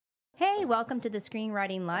Hey, welcome to the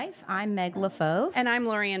Screenwriting Life. I'm Meg LeFauve. And I'm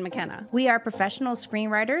Lorien McKenna. We are professional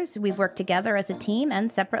screenwriters. We've worked together as a team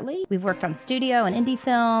and separately. We've worked on studio and indie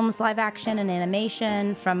films, live action and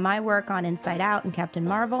animation, from my work on Inside Out and Captain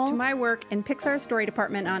Marvel to my work in Pixar's story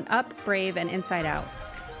department on Up, Brave, and Inside Out.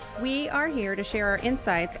 We are here to share our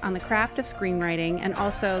insights on the craft of screenwriting and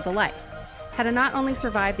also the life, how to not only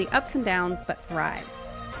survive the ups and downs, but thrive.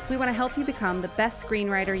 We want to help you become the best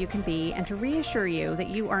screenwriter you can be and to reassure you that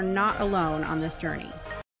you are not alone on this journey.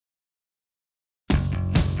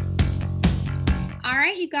 All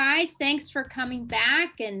right, you guys, thanks for coming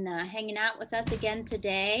back and hanging out with us again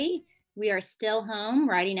today. We are still home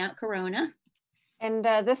writing out Corona. And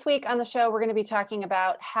this week on the show, we're going to be talking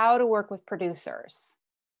about how to work with producers.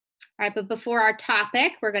 All right, but before our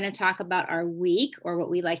topic, we're going to talk about our week, or what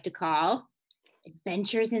we like to call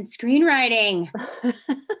Adventures in Screenwriting.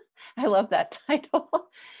 I love that title.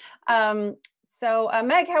 So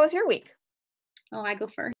Meg, how was your week? Oh, I go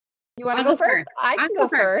first. You want to go first? I can go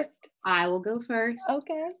first. I will go first.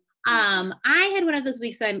 Okay. I had one of those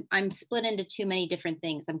weeks I'm split into too many different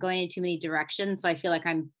things. I'm going in too many directions, so I feel like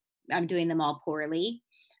I'm doing them all poorly.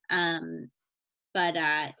 I'm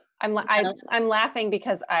laughing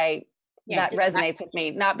because that resonates with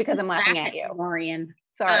me, not because I'm laughing at you. Lorien.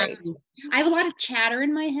 Sorry. I have a lot of chatter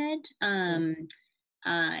in my head.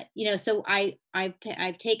 So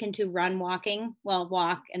I've taken to walk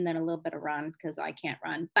and then a little bit of run because I can't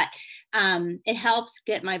run, but it helps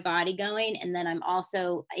get my body going. And then I'm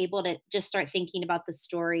also able to just start thinking about the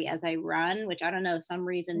story as I run, which I don't know, some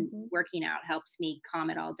reason working out helps me calm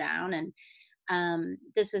it all down. And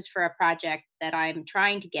this was for a project that I'm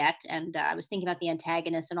trying to get. And I was thinking about the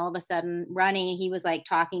antagonist, and all of a sudden running, he was like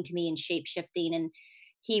talking to me and shape shifting, and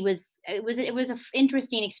it was an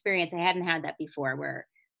interesting experience. I hadn't had that before, where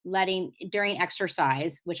during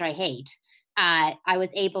exercise, which I hate, I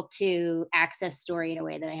was able to access story in a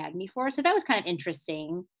way that I hadn't before. So that was kind of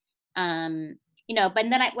interesting. But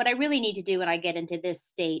then what I really need to do when I get into this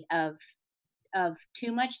state of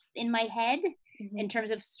too much in my head in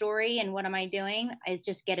terms of story and what am I doing, is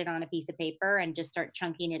just get it on a piece of paper and just start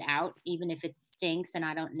chunking it out, even if it stinks and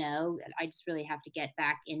I don't know. I just really have to get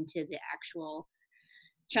back into the actual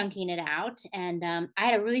chunking it out. And I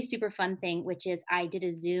had a really super fun thing, which is I did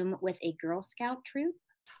a Zoom with a Girl Scout troop,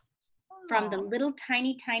 from the little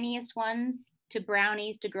tiniest ones to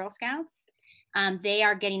brownies to Girl Scouts. They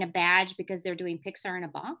are getting a badge because they're doing Pixar in a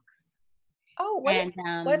Box. Oh,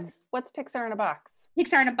 what's Pixar in a Box?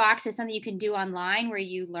 Pixar in a Box is something you can do online where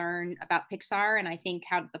you learn about Pixar and I think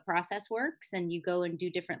how the process works, and you go and do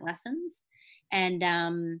different lessons.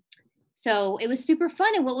 And so it was super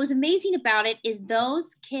fun. And what was amazing about it is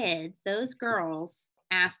those girls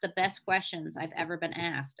asked the best questions I've ever been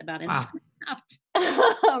asked about Inside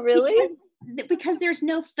Out. Really? Because there's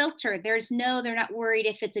no filter. They're not worried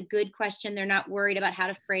if it's a good question. They're not worried about how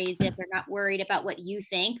to phrase it. They're not worried about what you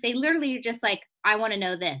think. They literally are just like, I want to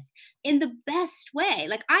know this in the best way.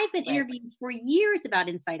 Like, I've been interviewed for years about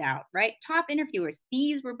Inside Out, right? Top interviewers.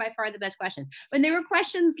 These were by far the best questions. When they were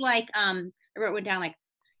questions like, I wrote one down like,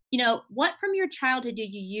 what from your childhood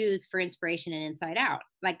did you use for inspiration in Inside Out?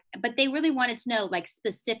 Like, but they really wanted to know, like,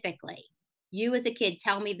 specifically, you as a kid,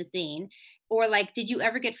 tell me the scene. Or like, did you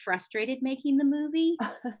ever get frustrated making the movie?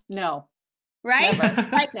 No. Right? Never.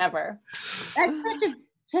 Like, never. That's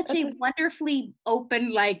such a wonderfully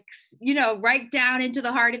open, like, right down into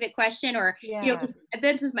the heart of it question. Or,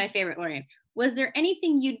 this is my favorite, Lorien. Was there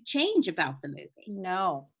anything you'd change about the movie?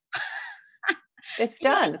 No. It's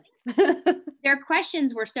done. Their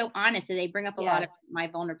questions were so honest that they bring up a lot of my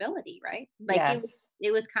vulnerability, right? Like,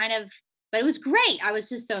 it was kind of, but it was great. I was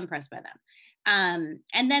just so impressed by them.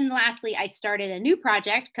 And then lastly, I started a new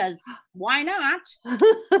project because why not?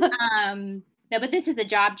 No, but this is a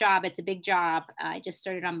job. It's a big job. I just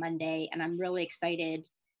started on Monday and I'm really excited.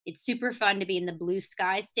 It's super fun to be in the blue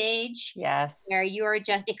sky stage. Yes. Where you're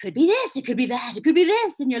just, it could be this, it could be that, it could be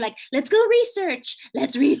this. And you're like, let's go research.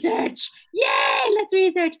 Let's research. Yay, let's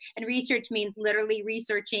research. And research means literally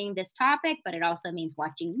researching this topic, but it also means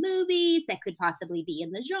watching movies that could possibly be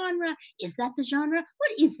in the genre. Is that the genre?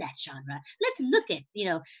 What is that genre? Let's look at,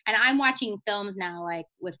 and I'm watching films now, like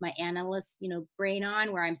with my analyst, brain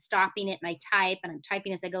on, where I'm stopping it and I type and I'm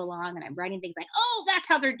typing as I go along and I'm writing things like, oh, that's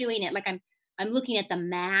how they're doing it. Like I'm looking at the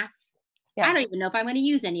math. Yes. I don't even know if I'm going to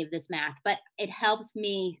use any of this math, but it helps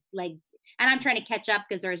me, like, and I'm trying to catch up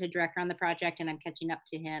because there's a director on the project and I'm catching up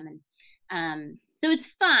to him. And so it's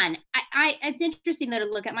fun. It's interesting though to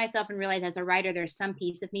look at myself and realize as a writer, there's some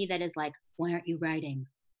piece of me that is like, why aren't you writing?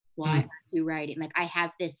 Why aren't you writing? Like, I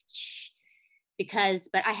have this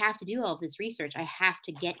but I have to do all of this research. I have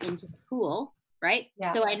to get into the pool right?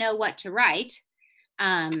 Yeah. So I know what to write.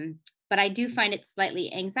 But I do find it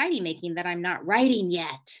slightly anxiety making that I'm not writing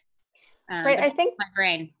yet. Right. But I that's think my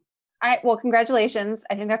brain. well, congratulations.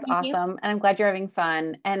 I think that's Thank you. awesome. And I'm glad you're having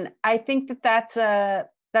fun. And I think that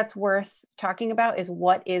that's worth talking about is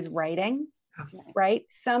what is writing, Right. right?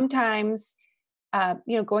 Sometimes,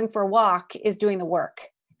 going for a walk is doing the work.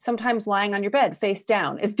 Sometimes lying on your bed face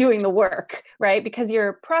down is doing the work, right? Because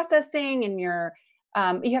you're processing and you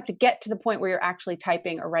have to get to the point where you're actually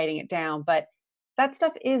typing or writing it down. But that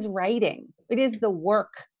stuff is writing. It is the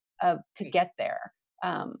work to get there.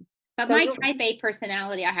 But So my type A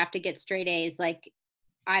personality, I have to get straight A's. Like,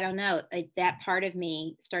 I don't know, like that part of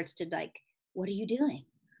me starts to like, what are you doing?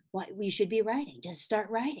 What we should be writing? Just start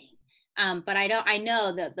writing. But I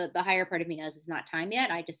know that the higher part of me knows it's not time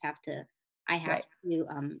yet. I have right.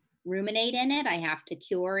 to ruminate in it. I have to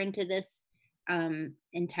cure into this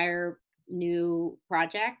entire new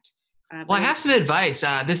project. Well, I have some advice.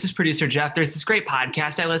 This is producer Jeff. There's this great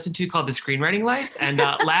podcast I listen to called The Screenwriting Life. And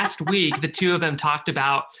last week, the two of them talked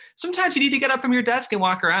about sometimes you need to get up from your desk and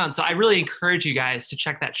walk around. So I really encourage you guys to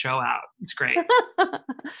check that show out. It's great.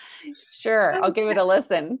 Sure. I'll give it a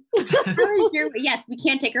listen. Yes, we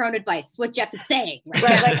can't take our own advice. It's what Jeff is saying.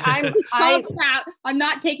 Right. Like I'm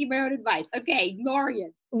not taking my own advice. Okay,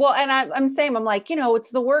 Lorien. Well, and I'm saying, I'm like,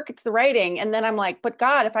 it's the work, it's the writing. And then I'm like, but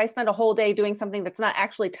God, if I spend a whole day doing something that's not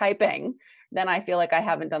actually typing, then I feel like I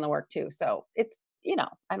haven't done the work too. So it's,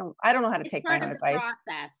 I don't know how to take my own advice.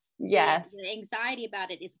 Process. Yes. The anxiety about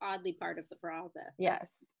it is oddly part of the process.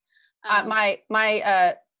 Yes.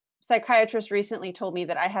 My psychiatrist recently told me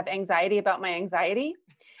that I have anxiety about my anxiety.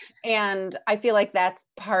 And I feel like that's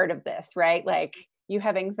part of this, right? Like, you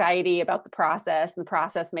have anxiety about the process and the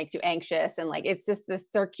process makes you anxious. And like, it's just this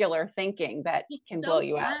circular thinking that can blow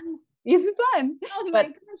you out. It's fun. Oh my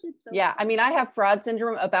gosh, it's so yeah. fun. I mean, I have fraud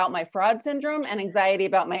syndrome about my fraud syndrome and anxiety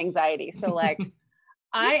about my anxiety. So like,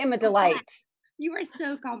 I am a delight. You are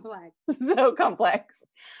so complex. So complex.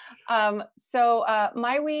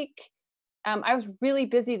 My week, I was really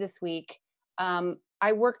busy this week.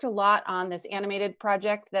 I worked a lot on this animated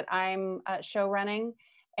project that I'm show running.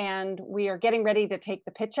 And we are getting ready to take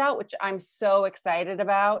the pitch out, which I'm so excited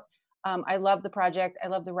about. I love the project. I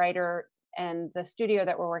love the writer and the studio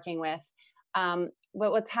that we're working with. But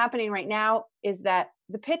what's happening right now is that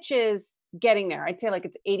the pitch is getting there. I'd say like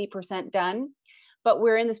it's 80% done. But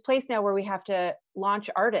we're in this place now where we have to launch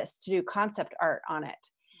artists to do concept art on it.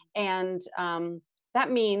 And that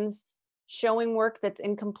means showing work that's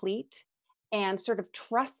incomplete and sort of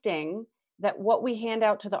trusting that what we hand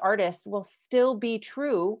out to the artist will still be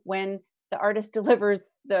true when the artist delivers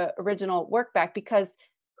the original work back, because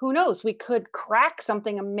who knows, we could crack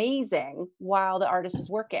something amazing while the artist is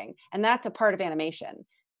working. And that's a part of animation.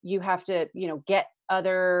 You have to, get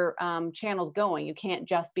other channels going. You can't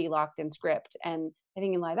just be locked in script. And I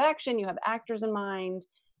think in live action, you have actors in mind,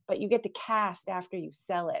 but you get to cast after you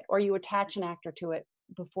sell it, or you attach an actor to it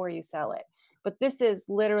before you sell it. But this is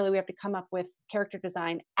literally, we have to come up with character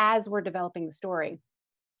design as we're developing the story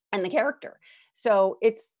and the character. So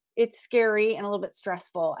it's scary and a little bit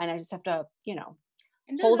stressful. And I just have to,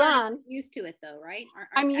 hold on. Used to it though, right?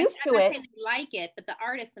 I'm used to it. They like it, but the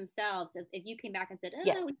artists themselves, if you came back and said,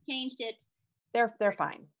 yes, we changed it, they're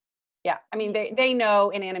fine. Yeah. I mean, they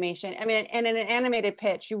know in animation. I mean, and in an animated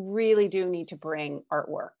pitch, you really do need to bring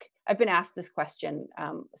artwork. I've been asked this question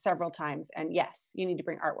several times, and yes, you need to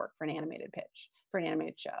bring artwork for an animated pitch, for an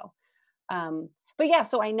animated show. But yeah,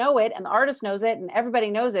 so I know it, and the artist knows it, and everybody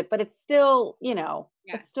knows it, but it's still,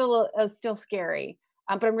 it's still scary.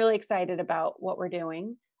 But I'm really excited about what we're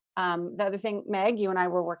doing. The other thing, Meg, you and I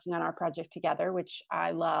were working on our project together, which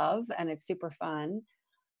I love, and it's super fun.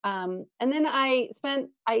 And then I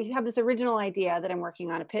have this original idea that I'm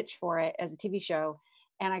working on a pitch for it as a TV show.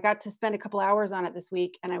 And I got to spend a couple hours on it this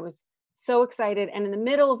week, and I was so excited. And in the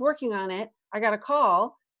middle of working on it, I got a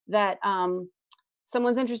call that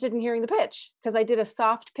someone's interested in hearing the pitch, because I did a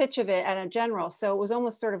soft pitch of it at a general. So it was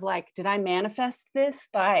almost sort of like, did I manifest this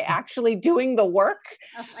by actually doing the work?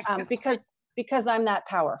 Because I'm that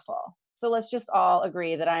powerful. So let's just all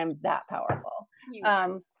agree that I'm that powerful.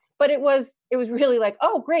 But it was really like,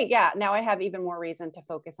 oh, great. Yeah. Now I have even more reason to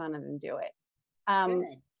focus on it and do it.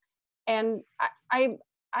 And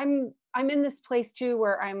I'm in this place too,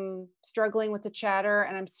 where I'm struggling with the chatter,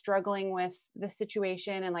 and I'm struggling with the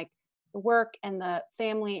situation and like the work and the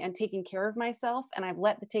family and taking care of myself. And I've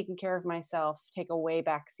let the taking care of myself take a way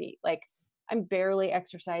back seat. Like, I'm barely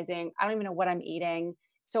exercising. I don't even know what I'm eating.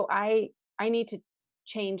 So I need to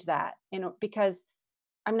change that, because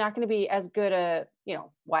I'm not going to be as good a,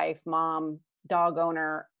 wife, mom, dog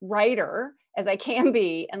owner, writer as I can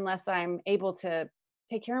be unless I'm able to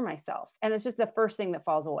take care of myself. And it's just the first thing that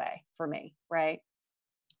falls away for me, right?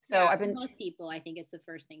 So Yeah, I've been, most people, I think it's the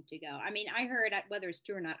first thing to go. I mean, I heard, whether it's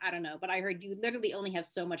true or not, I don't know, but I heard you literally only have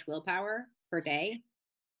so much willpower per day.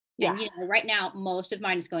 yeah, And right now, most of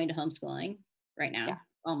mine is going to homeschooling right yeah, now,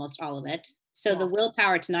 almost all of it. So the yeah.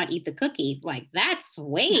 willpower to not eat the cookie, like that's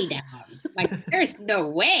way down. Like there's no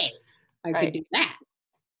way I could Right. do that.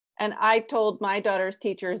 And I told my daughter's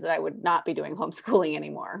teachers that I would not be doing homeschooling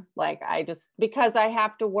anymore. Like because I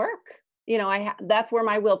have to work, that's where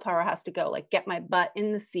my willpower has to go, like get my butt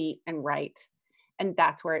in the seat and write. And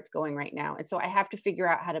that's where it's going right now. And so I have to figure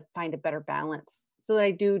out how to find a better balance so that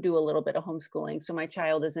I do a little bit of homeschooling. So my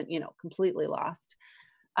child isn't, completely lost.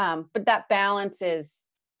 But that balance is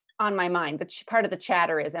on my mind. The part of the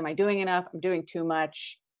chatter is, am I doing enough? I'm doing too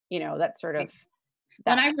much, that sort of.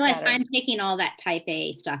 When I realized chatter. I'm taking all that type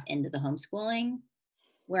A stuff into the homeschooling,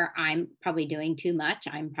 where I'm probably doing too much,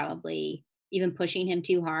 I'm probably even pushing him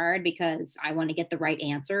too hard because I want to get the right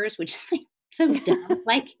answers, which is like so dumb.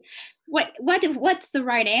 Like, what's the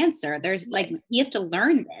right answer? There's like he has to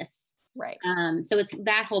learn this, right? So it's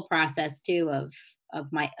that whole process too of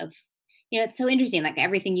it's so interesting. Like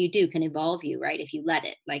everything you do can evolve you, right? If you let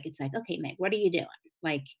it. Like it's like, okay, Meg, what are you doing?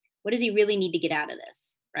 Like, what does he really need to get out of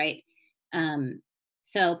this, right?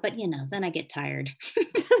 So, but then I get tired.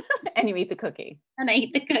 And you eat the cookie. And I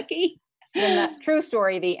eat the cookie. Then that true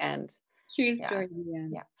story, the end. True story, the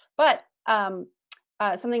end. Yeah. But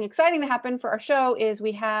something exciting that happened for our show is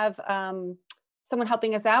we have someone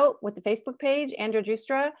helping us out with the Facebook page, Andrew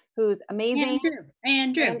Justra, who's amazing.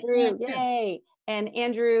 Andrew, yay. And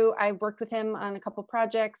Andrew, I worked with him on a couple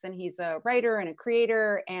projects, and he's a writer and a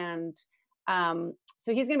creator. And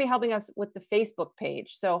so he's going to be helping us with the Facebook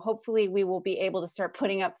page. So hopefully we will be able to start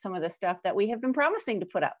putting up some of the stuff that we have been promising to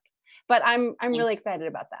put up. But I'm really excited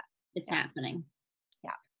about that. It's happening.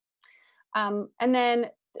 Yeah. And then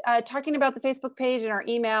talking about the Facebook page and our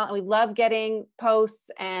email, and we love getting posts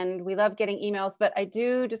and we love getting emails, but I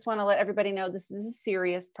do just want to let everybody know this is a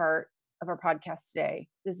serious part of our podcast today.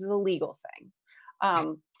 This is a legal thing.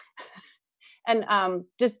 And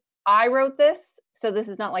just I wrote this, so this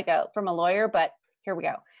is not like from a lawyer, but here we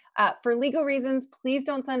go. For legal reasons, please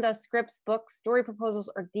don't send us scripts, books, story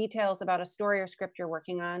proposals, or details about a story or script you're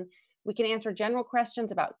working on. We can answer general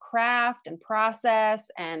questions about craft and process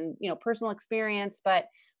and personal experience, but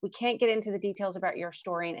we can't get into the details about your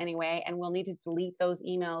story in any way, and we'll need to delete those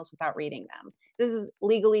emails without reading them. This is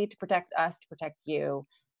legally to protect us, to protect you.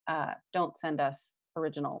 Don't send us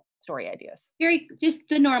original story ideas. Just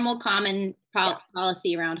the normal common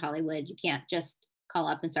policy around Hollywood. You can't just call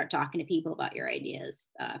up and start talking to people about your ideas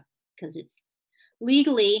because it's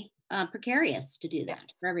legally precarious to do that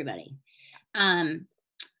for everybody.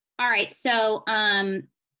 All right. So,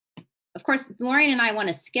 of course, Lorien and I want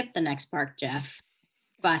to skip the next part, Jeff,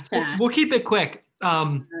 but we'll keep it quick.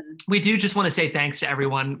 We do just want to say thanks to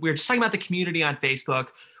everyone. We were just talking about the community on Facebook.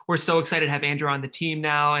 We're so excited to have Andrew on the team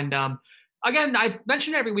now. And again, I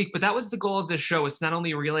mention it every week, but that was the goal of this show. It's not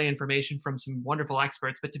only relay information from some wonderful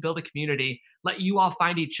experts, but to build a community, let you all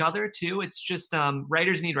find each other too. It's just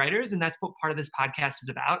writers need writers. And that's what part of this podcast is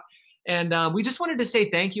about. And we just wanted to say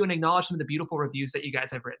thank you and acknowledge some of the beautiful reviews that you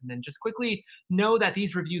guys have written. And just quickly know that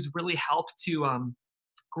these reviews really help to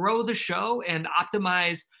grow the show and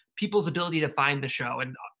optimize people's ability to find the show.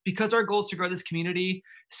 And because our goal is to grow this community,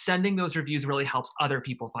 sending those reviews really helps other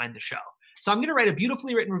people find the show. So I'm going to write a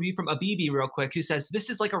beautifully written review from Abibi real quick, who says, this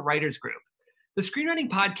is like a writer's group. The Screenwriting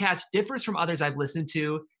podcast differs from others I've listened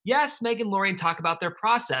to. Yes, Meg and Lorien talk about their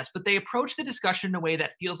process, but they approach the discussion in a way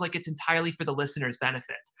that feels like it's entirely for the listener's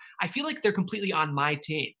benefit. I feel like they're completely on my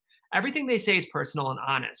team. Everything they say is personal and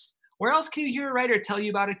honest. Where else can you hear a writer tell you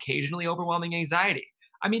about occasionally overwhelming anxiety?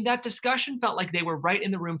 I mean, that discussion felt like they were right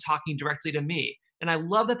in the room talking directly to me. And I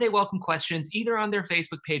love that they welcome questions either on their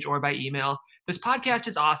Facebook page or by email. This podcast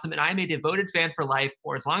is awesome, and I am a devoted fan for life,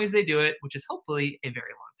 or as long as they do it, which is hopefully a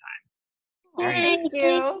very long time. Yay, thank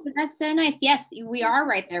you. That's so nice. Yes, we are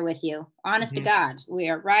right there with you. Honest to God, we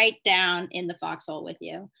are right down in the foxhole with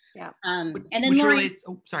you. Yeah. And then Lorien,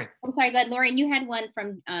 I'm sorry, go ahead. Lorien, you had one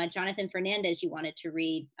from Jonathan Fernandez you wanted to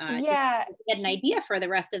read. Just to get an idea for the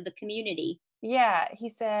rest of the community. Yeah, he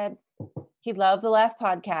said he loved the last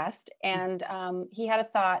podcast, and he had a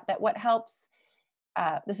thought that what helps,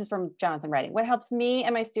 this is from Jonathan writing, what helps me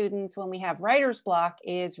and my students when we have writer's block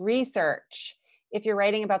is research. If you're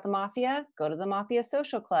writing about the mafia, go to the Mafia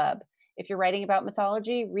Social Club. If you're writing about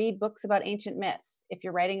mythology, read books about ancient myths. If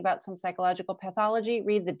you're writing about some psychological pathology,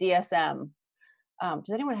 read the DSM.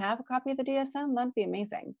 Does anyone have a copy of the DSM? That'd be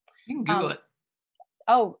amazing. You can Google it.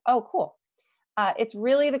 Oh, cool. It's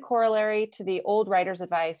really the corollary to the old writer's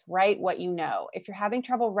advice: write what you know. If you're having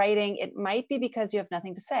trouble writing, it might be because you have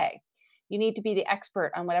nothing to say. You need to be the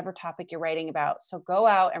expert on whatever topic you're writing about. So go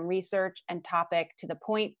out and research and topic to the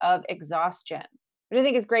point of exhaustion, which I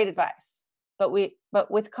think is great advice, but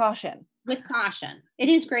with caution. With caution. It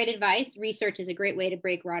is great advice. Research is a great way to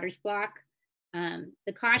break writer's block.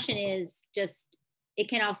 The caution is just, it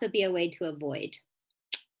can also be a way to avoid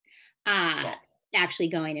Yes. actually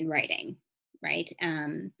going and writing, right?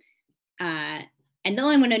 And the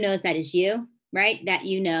only one who knows that is you, right? That,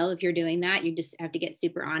 you know, if you're doing that, you just have to get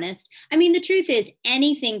super honest. I mean, the truth is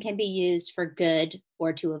anything can be used for good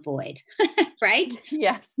or to avoid, right?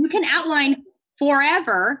 Yes. You can outline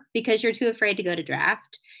forever because you're too afraid to go to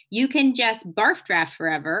draft. You can just barf draft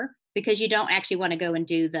forever because you don't actually want to go and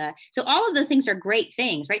do so all of those things are great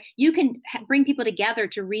things, right? You can bring people together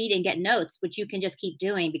to read and get notes, which you can just keep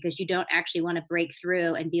doing because you don't actually want to break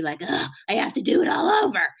through and be like, oh, I have to do it all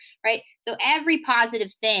over, right? So every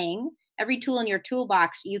positive thing, every tool in your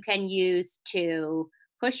toolbox, you can use to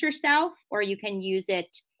push yourself, or you can use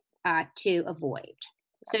it to avoid.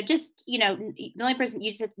 So just, you know, the only person,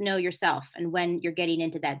 you just have to know yourself and when you're getting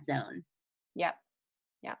into that zone. Yep.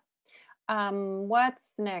 What's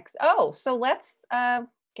next? Oh, so let's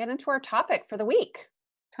get into our topic for the week.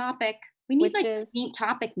 We need Which neat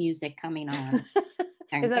topic music coming on.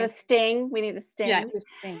 Is that a sting? We need a sting. Yeah, a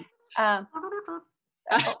sting.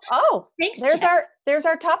 Thanks. There's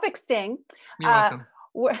our topic sting. You're welcome.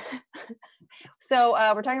 So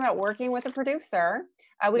we're talking about working with a producer.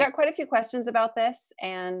 We got quite a few questions about this,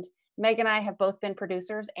 and Meg and I have both been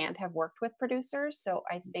producers and have worked with producers. So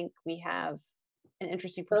I think we have an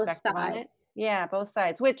interesting perspective on it. Yeah, both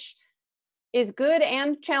sides, which is good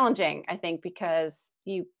and challenging, I think, because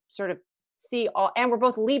you sort of see all, and we're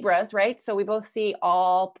both Libras, right? So we both see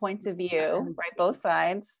all points of view, right? Both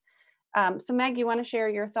sides. So Meg, you want to share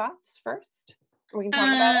your thoughts first? We can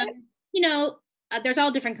talk about it. You know, there's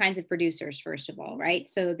all different kinds of producers, first of all, right?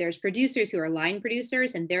 So there's producers who are line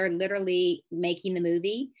producers, and they're literally making the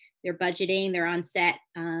movie. They're budgeting, they're on set.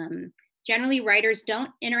 Generally, writers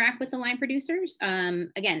don't interact with the line producers.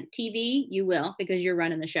 Again, TV, you will, because you're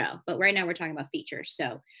running the show. But right now we're talking about features.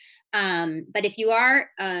 So, but if you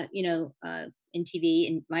are, in TV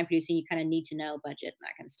and line producing, you kind of need to know budget and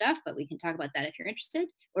that kind of stuff. But we can talk about that if you're interested,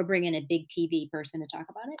 or bring in a big TV person to talk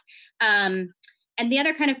about it. And the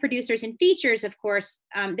other kind of producers in features, of course,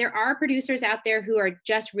 there are producers out there who are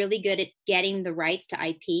just really good at getting the rights to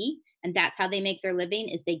IP. And that's how they make their living,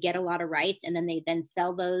 is they get a lot of rights and then they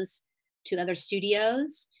sell those to other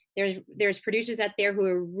studios. There's producers out there who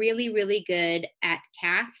are really, really good at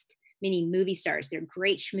cast, meaning movie stars. They're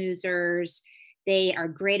great schmoozers. They are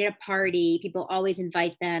great at a party. People always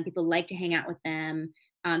invite them. People like to hang out with them.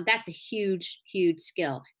 That's a huge, huge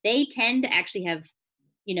skill. They tend to actually have,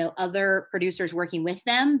 other producers working with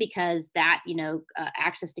them, because that,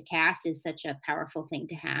 access to cast is such a powerful thing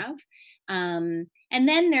to have. And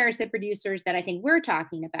then there's the producers that I think we're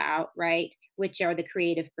talking about, right? Which are the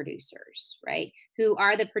creative producers, right? Who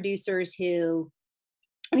are the producers who,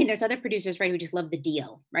 there's other producers, right, who just love the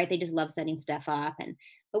deal, right? They just love setting stuff up.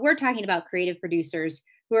 But we're talking about creative producers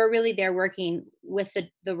who are really there working with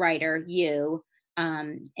the writer, you,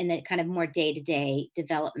 in that kind of more day-to-day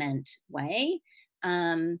development way.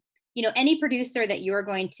 Any producer that you're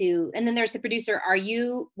going to, and then there's the producer, are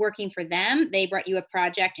you working for them? They brought you a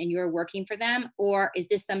project and you're working for them? Or is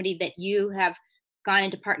this somebody that you have gone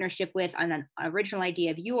into partnership with on an original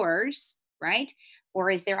idea of yours, right?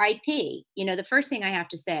 Or is there IP? The first thing I have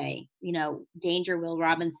to say, danger, Will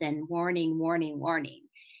Robinson, warning, warning, warning.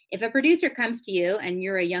 If a producer comes to you and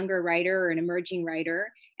you're a younger writer or an emerging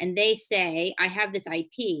writer, and they say, I have this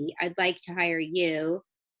IP, I'd like to hire you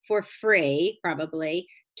for free, probably,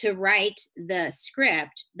 to write the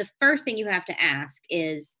script, the first thing you have to ask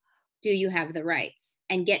is, do you have the rights?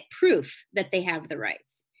 And get proof that they have the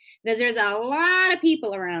rights. Because there's a lot of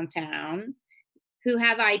people around town who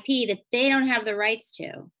have IP that they don't have the rights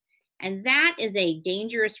to. And that is a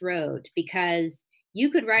dangerous road, because you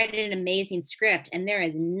could write an amazing script and there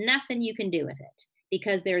is nothing you can do with it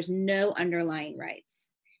because there's no underlying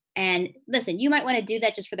rights. And listen, you might want to do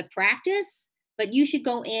that just for the practice, but you should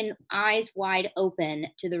go in eyes wide open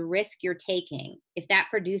to the risk you're taking if that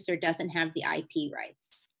producer doesn't have the IP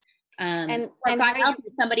rights. And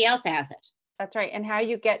somebody else has it. That's right. And how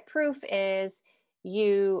you get proof is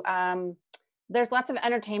there's lots of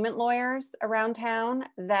entertainment lawyers around town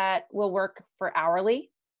that will work for hourly.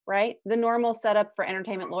 right? The normal setup for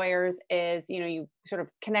entertainment lawyers is, you sort of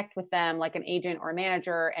connect with them like an agent or a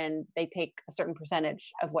manager, and they take a certain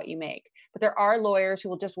percentage of what you make. But there are lawyers who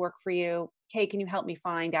will just work for you. Hey, can you help me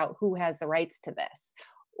find out who has the rights to this?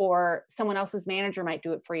 Or someone else's manager might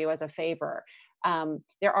do it for you as a favor.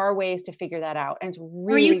 There are ways to figure that out. And it's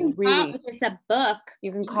Or you really, can call, really, if it's a book,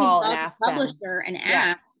 you can call and the ask them. publisher and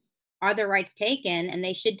ask, are the rights taken? And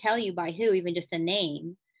they should tell you by who, even just a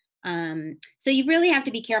name. So you really have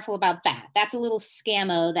to be careful about that. That's a little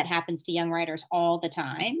scammo that happens to young writers all the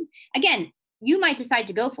time. Again, you might decide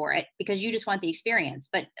to go for it because you just want the experience,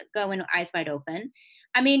 but go in eyes wide open.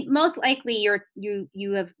 I mean, most likely you're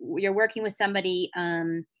working with somebody,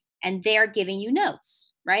 and they're giving you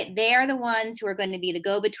notes, right? They're the ones who are going to be the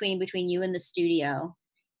go-between between you and the studio.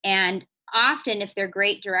 And often, if they're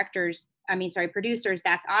great producers,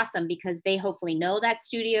 that's awesome because they hopefully know that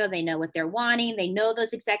studio. They know what they're wanting. They know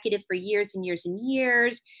those executives for years and years and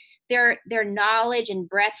years. Their knowledge and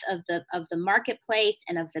breadth of the marketplace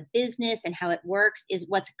and of the business and how it works is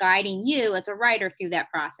what's guiding you as a writer through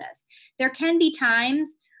that process. There can be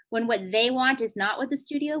times when what they want is not what the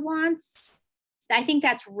studio wants. I think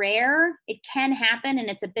that's rare. It can happen, and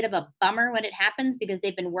it's a bit of a bummer when it happens because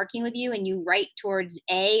they've been working with you and you write towards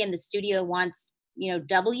A and the studio wants,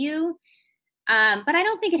 W. But I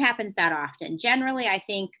don't think it happens that often. Generally, I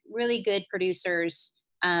think really good producers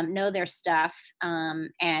know their stuff,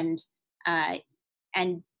 and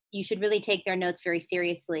you should really take their notes very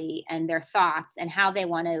seriously and their thoughts and how they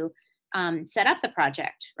want to set up the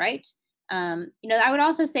project, right? I would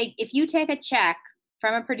also say if you take a check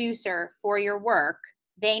from a producer for your work,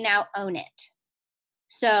 they now own it.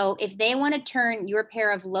 So if they want to turn your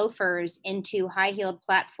pair of loafers into high-heeled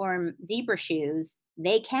platform zebra shoes,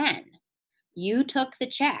 they can. You took the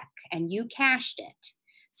check and you cashed it.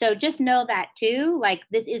 So just know that too, like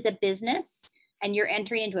this is a business and you're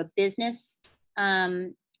entering into a business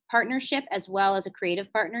partnership as well as a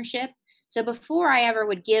creative partnership. So before I ever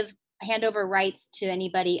would hand over rights to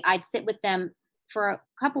anybody, I'd sit with them for a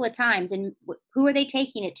couple of times and who are they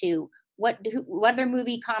taking it to? What other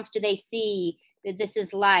movie comps do they see that this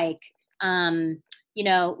is like?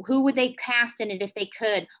 Who would they cast in it if they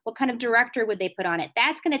could? What kind of director would they put on it?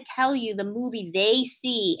 That's going to tell you the movie they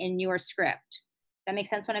see in your script. That makes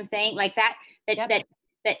sense what I'm saying? Like that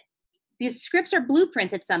these scripts are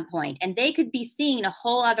blueprints at some point, and they could be seeing a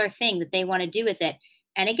whole other thing that they want to do with it.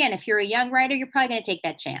 And again, if you're a young writer, you're probably going to take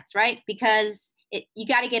that chance, right? Because you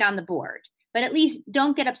got to get on the board. But at least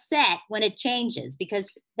don't get upset when it changes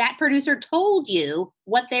because that producer told you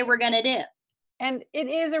what they were going to do. And it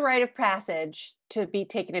is a rite of passage to be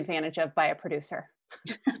taken advantage of by a producer.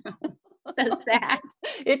 So sad.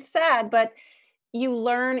 It's sad, but you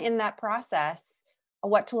learn in that process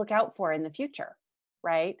what to look out for in the future,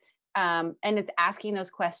 right? And it's asking those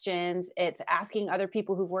questions. It's asking other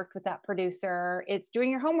people who've worked with that producer. It's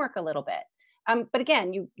doing your homework a little bit. But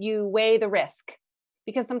again, you weigh the risk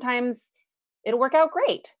because sometimes it'll work out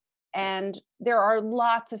great. And there are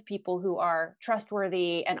lots of people who are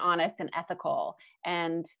trustworthy and honest and ethical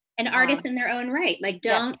and artists in their own right. Like,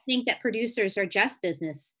 don't think that producers are just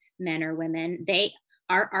businessmen or women. They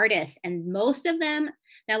are artists. And most of them,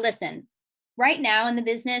 now listen, right now in the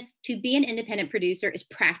business, to be an independent producer is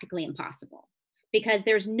practically impossible because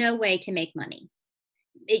there's no way to make money.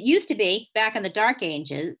 It used to be back in the dark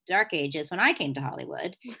ages when I came to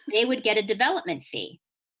Hollywood, they would get a development fee.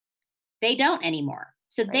 They don't anymore.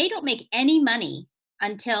 So They don't make any money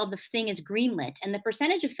until the thing is greenlit. And the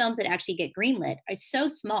percentage of films that actually get greenlit is so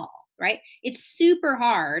small, right? It's super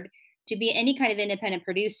hard to be any kind of independent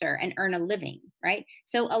producer and earn a living, right?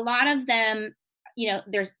 So a lot of them,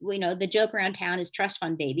 there's, the joke around town is trust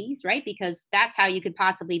fund babies, right? Because that's how you could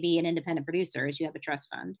possibly be an independent producer is you have a trust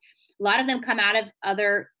fund. A lot of them come out of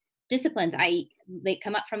other disciplines, they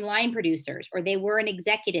come up from line producers, or they were an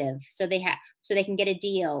executive, so they can get a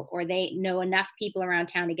deal, or they know enough people around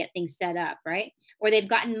town to get things set up, right? Or they've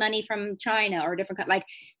gotten money from China or different, like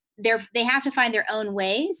they have to find their own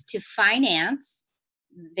ways to finance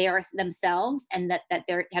themselves, and that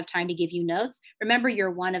they have time to give you notes. Remember, you're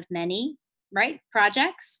one of many, right?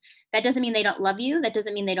 Projects. That doesn't mean they don't love you. That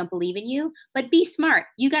doesn't mean they don't believe in you. But be smart.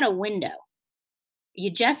 You got a window. You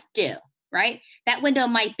just do. Right? That window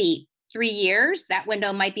might be 3 years. That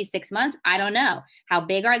window might be 6 months. I don't know. How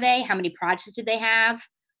big are they? How many projects do they have?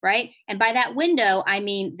 Right? And by that window, I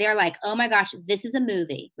mean, they're like, oh my gosh, this is a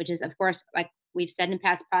movie, which is, of course, like we've said in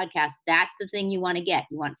past podcasts, that's the thing you want to get.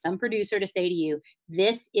 You want some producer to say to you,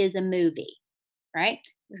 this is a movie, right?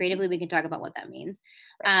 Creatively, we can talk about what that means.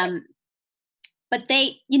 But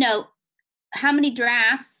they, how many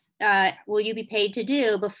drafts will you be paid to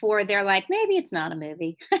do before they're like, maybe it's not a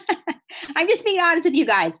movie? I'm just being honest with you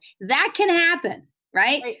guys. That can happen,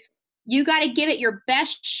 right? You got to give it your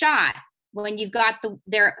best shot when you've got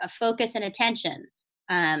their focus and attention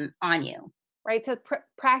on you. Right. So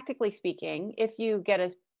practically speaking, if you get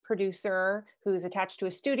a producer who's attached to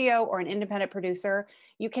a studio or an independent producer,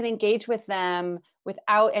 you can engage with them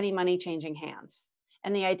without any money changing hands.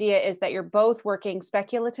 And the idea is that you're both working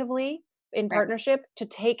speculatively in partnership to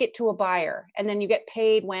take it to a buyer, and then you get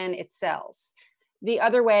paid when it sells. The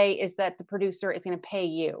other way is that the producer is going to pay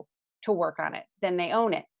you to work on it. Then they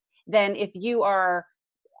own it. Then if you are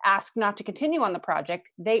asked not to continue on the project,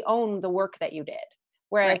 they own the work that you did.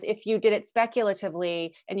 Whereas if you did it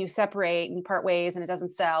speculatively and you separate and part ways and it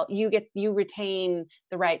doesn't sell, you retain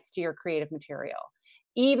the rights to your creative material.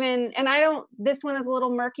 Even, and this one is a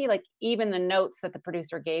little murky, like even the notes that the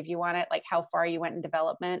producer gave you on it, like how far you went in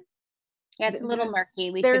development. Yeah, it's a little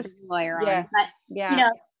murky. We could be a lawyer on, but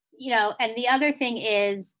you know, and the other thing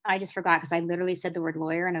is, I just forgot because I literally said the word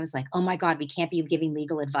lawyer and I was like, oh my God, we can't be giving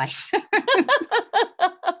legal advice.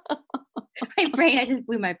 I just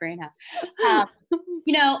blew my brain out.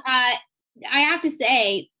 You know, I have to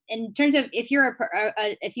say, in terms of if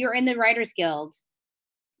you're in the Writers Guild,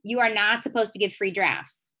 you are not supposed to give free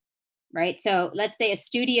drafts, right? So let's say a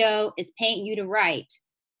studio is paying you to write.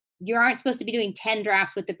 You aren't supposed to be doing 10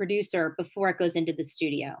 drafts with the producer before it goes into the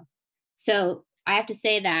studio. So I have to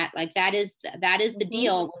say that, like, that is the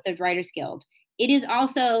deal with the Writers Guild. It is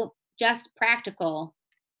also just practical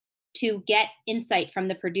to get insight from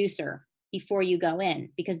the producer before you go in,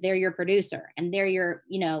 because they're your producer and they're your,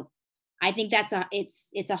 you know, I think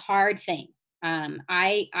it's a hard thing.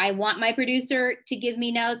 I want my producer to give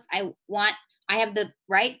me notes. I have the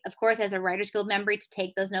right, of course, as a Writers Guild member, to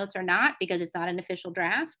take those notes or not, because it's not an official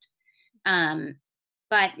draft.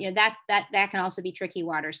 But you know, that can also be tricky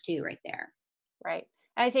waters too, right there. Right.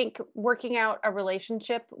 I think working out a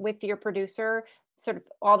relationship with your producer, sort of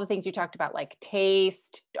all the things you talked about, like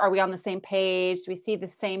taste, are we on the same page? Do we see the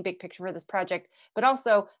same big picture for this project? But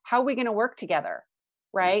also, how are we going to work together?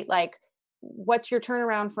 Right? Like, what's your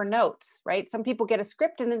turnaround for notes, right? Some people get a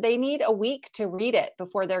script and they need a week to read it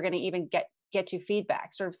before they're going to even get you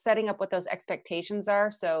feedback. Sort of setting up what those expectations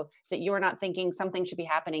are so that you're not thinking something should be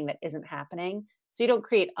happening that isn't happening. So you don't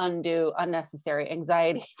create unnecessary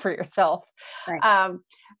anxiety for yourself. Right.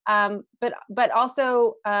 But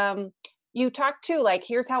also, you talk to, like,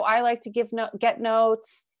 here's how I like to get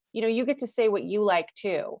notes. You know, you get to say what you like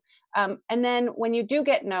too. And then when you do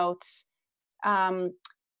get notes,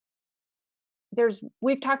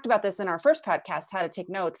 we've talked about this in our first podcast, how to take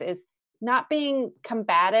notes, is not being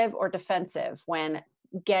combative or defensive when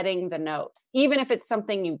getting the notes, even if it's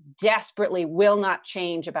something you desperately will not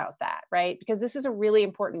change about that, right? Because this is a really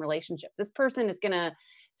important relationship. This person is going to,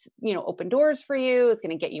 you know, open doors for you, is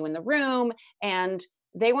going to get you in the room, and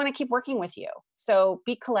they want to keep working with you. So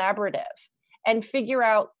be collaborative and figure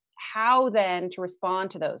out how then to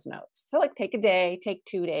respond to those notes. So, like, take a day, take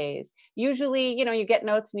 2 days. Usually, you know, you get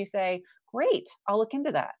notes and you say, great, I'll look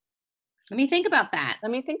into that. Let me think about that.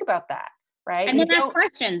 Right. And then ask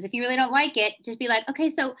questions. If you really don't like it, just be like, okay,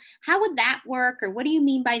 so how would that work? Or what do you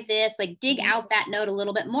mean by this? Like, dig out that note a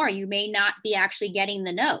little bit more. You may not be actually getting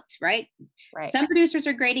the note, right? Right. Some producers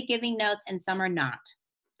are great at giving notes and some are not.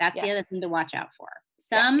 That's the other thing to watch out for.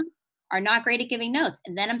 Some are not great at giving notes.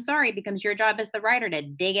 And then, I'm sorry, it becomes your job as the writer to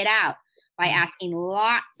dig it out by asking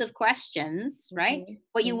lots of questions, right?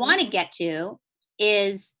 What you want to get to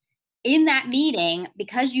is, in that meeting,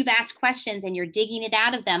 because you've asked questions and you're digging it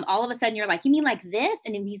out of them, all of a sudden you're like, you mean like this?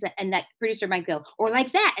 And that producer might go, or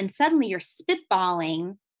like that. And suddenly you're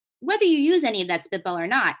spitballing, whether you use any of that spitball or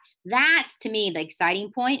not. That's, to me, the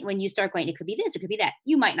exciting point, when you start going, it could be this, it could be that.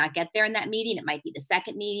 You might not get there in that meeting. It might be the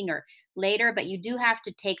second meeting or later, but you do have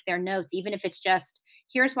to take their notes, even if it's just,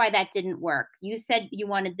 here's why that didn't work. You said you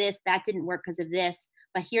wanted this, that didn't work because of this,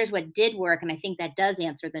 but here's what did work. And I think that does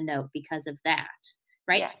answer the note because of that.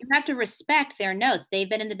 Right? Yes. You have to respect their notes. They've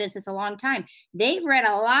been in the business a long time. They've read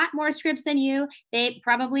a lot more scripts than you. They've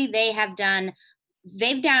gone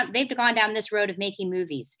down this road of making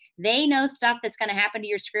movies. They know stuff that's going to happen to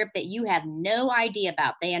your script that you have no idea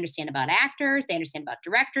about. They understand about actors. They understand about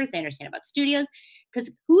directors. They understand about studios.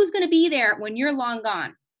 Because who's going to be there when you're long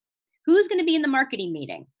gone? Who's going to be in the marketing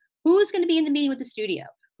meeting? Who's going to be in the meeting with the studio?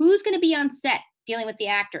 Who's going to be on set dealing with the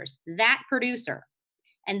actors? That producer.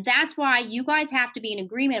 And that's why you guys have to be in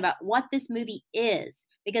agreement about what this movie is,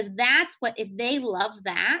 because that's what, if they love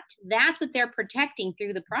that, that's what they're protecting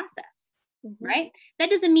through the process, right?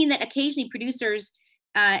 That doesn't mean that occasionally producers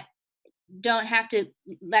don't have to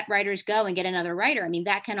let writers go and get another writer. I mean,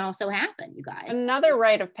 that can also happen, you guys. Another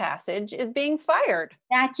rite of passage is being fired.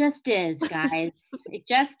 That just is, guys. It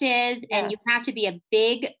just is. And you have to be a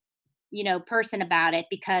big, person about it,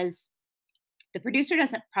 because the producer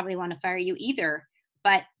doesn't probably want to fire you either.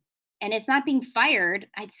 And it's not being fired.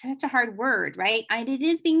 It's such a hard word, right? And it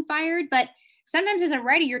is being fired, but sometimes as a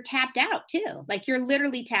writer, you're tapped out too. Like, you're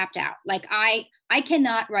literally tapped out. Like, I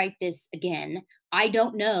cannot write this again. I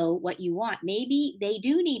don't know what you want. Maybe they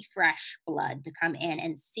do need fresh blood to come in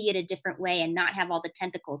and see it a different way and not have all the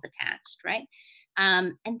tentacles attached, right?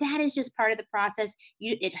 And that is just part of the process.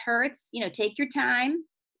 It hurts, take your time.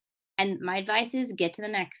 And my advice is get to the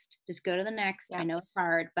next. Just go to the next. Yeah. I know it's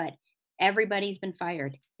hard, but everybody's been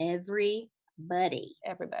fired. Everybody.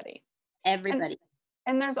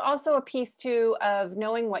 And there's also a piece too of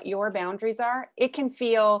knowing what your boundaries are. It can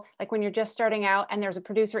feel like when you're just starting out and there's a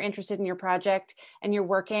producer interested in your project and you're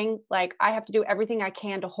working, like, I have to do everything I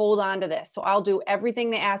can to hold on to this. So I'll do everything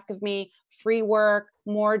they ask of me, free work,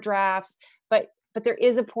 more drafts. But there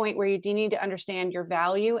is a point where you do need to understand your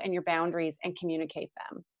value and your boundaries and communicate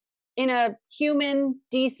them in a human,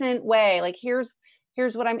 decent way. Like, here's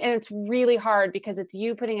what and it's really hard because it's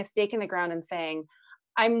you putting a stake in the ground and saying,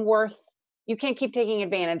 you can't keep taking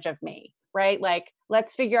advantage of me, right? Like,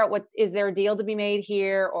 let's figure out is there a deal to be made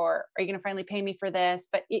here? Or are you going to finally pay me for this?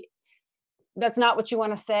 But that's not what you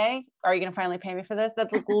want to say. Are you going to finally pay me for this?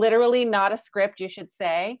 That's literally not a script you should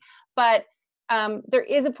say. But there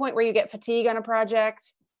is a point where you get fatigue on a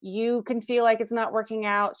project. You can feel like it's not working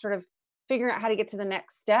out, sort of figuring out how to get to the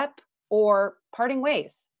next step or parting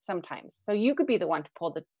ways sometimes. So you could be the one to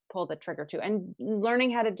pull the trigger too, and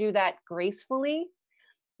learning how to do that gracefully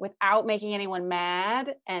without making anyone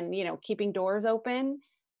mad and, keeping doors open.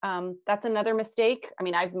 That's another mistake. I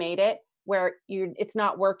mean, I've made it where it's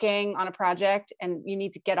not working on a project and you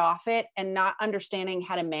need to get off it, and not understanding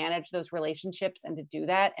how to manage those relationships and to do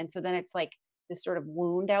that. And so then it's like this sort of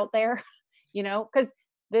wound out there, because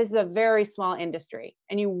this is a very small industry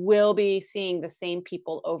and you will be seeing the same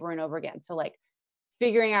people over and over again. So, like,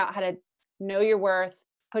 figuring out how to know your worth,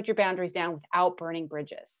 put your boundaries down without burning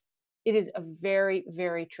bridges. It is a very,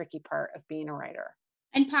 very tricky part of being a writer.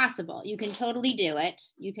 And possible. You can totally do it.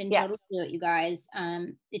 Totally do it, you guys.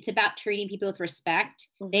 It's about treating people with respect.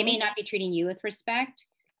 Mm-hmm. They may not be treating you with respect,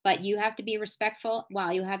 but you have to be respectful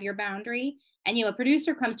while you have your boundary. And, a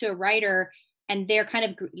producer comes to a writer and they're kind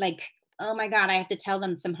of like, oh my God, I have to tell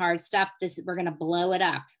them some hard stuff. We're going to blow it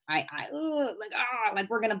up.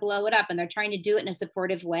 We're going to blow it up. And they're trying to do it in a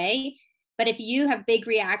supportive way. But if you have big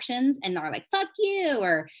reactions and they're like, fuck you,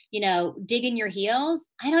 or, dig in your heels,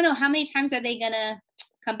 I don't know how many times are they going to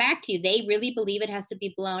come back to you. They really believe it has to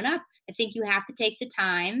be blown up. I think you have to take the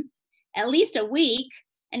time, at least a week,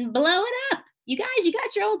 and blow it up. You guys, you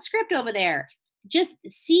got your old script over there. Just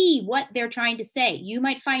see what they're trying to say. You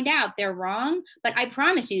might find out they're wrong, but I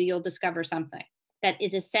promise you'll discover something that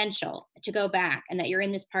is essential to go back, and that you're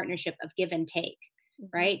in this partnership of give and take,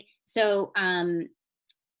 right? So,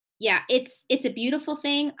 it's a beautiful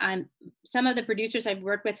thing. Some of the producers I've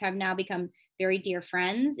worked with have now become very dear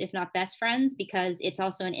friends, if not best friends, because it's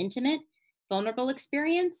also an intimate, vulnerable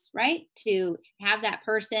experience, right? To have that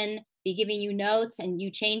person be giving you notes and you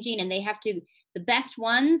changing, and the best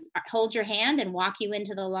ones hold your hand and walk you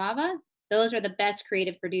into the lava. Those are the best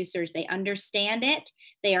creative producers. They understand it.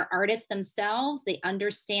 They are artists themselves. They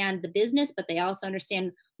understand the business, but they also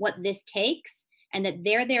understand what this takes, and that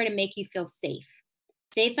they're there to make you feel safe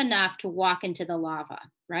enough to walk into the lava,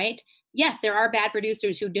 right? Yes, there are bad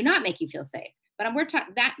producers who do not make you feel safe, but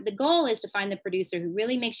the goal is to find the producer who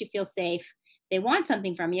really makes you feel safe. They want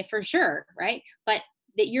something from you for sure, right? But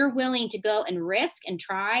that you're willing to go and risk and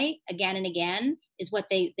try again and again is what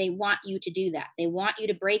they want you to do. That they want you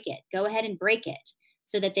to break it. Go ahead and break it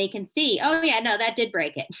so that they can see, oh yeah, no, that did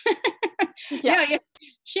break it. Yeah. No,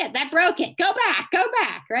 shit, that broke it. Go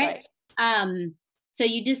back, right? So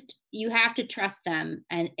you have to trust them.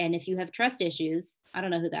 And if you have trust issues, I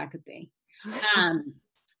don't know who that could be.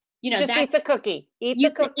 Just eat the cookie. Eat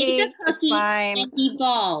the cookie and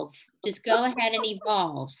evolve. Just go ahead and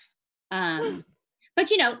evolve. But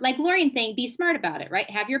like Lorien's saying, be smart about it, right?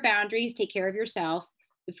 Have your boundaries, take care of yourself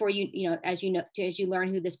before as you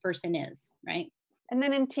learn who this person is, right? And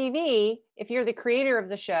then in TV, if you're the creator of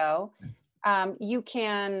the show, you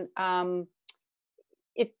can,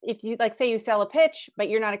 if you, like, say you sell a pitch, but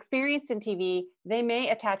you're not experienced in TV, they may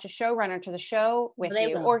attach a showrunner to the show with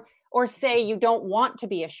you, or say you don't want to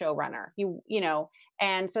be a showrunner,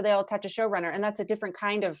 and so they'll attach a showrunner, and that's a different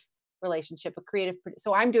kind of relationship, a creative.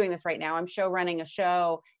 So I'm doing this right now. I'm show running a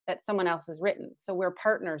show that someone else has written. So we're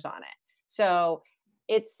partners on it. So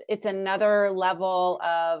it's another level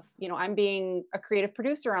of, you know, I'm being a creative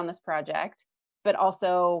producer on this project, but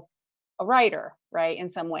also a writer, right, in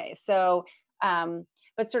some ways. So,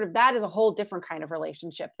 but sort of that is a whole different kind of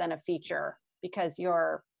relationship than a feature, because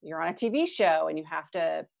you're on a TV show and you have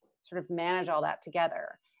to sort of manage all that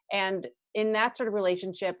together. And in that sort of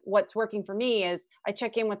relationship, what's working for me is I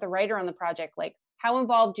check in with the writer on the project, like, how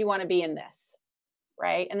involved do you want to be in this?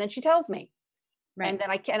 Right. And then she tells me, Right. and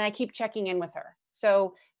then I keep checking in with her.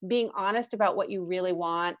 So being honest about what you really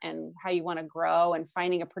want and how you want to grow, and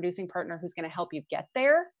finding a producing partner who's going to help you get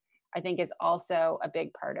there, I think is also a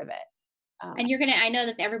big part of it. And I know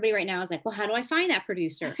that everybody right now is like, well, how do I find that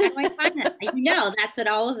producer? How do I find that? You know, that's what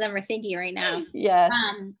all of them are thinking right now. Yes.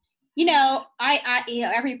 You know,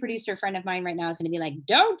 every producer friend of mine right now is going to be like,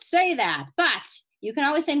 don't say that. But you can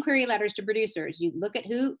always send query letters to producers. You look at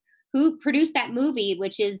who produced that movie,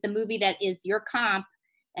 which is the movie that is your comp,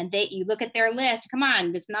 and you look at their list. Come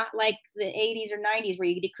on, it's not like the 80s or 90s where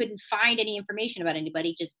you couldn't find any information about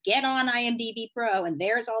anybody. Just get on IMDb Pro and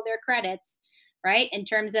there's all their credits, right? In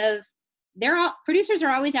terms of producers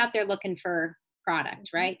are always out there looking for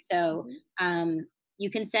product, right? So you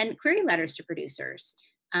can send query letters to producers.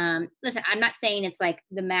 Listen, I'm not saying it's like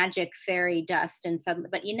the magic fairy dust and suddenly,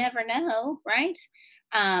 but you never know, right?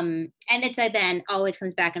 And it's then always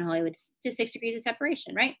comes back in Hollywood to 6 degrees of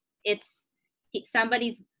separation, right? It's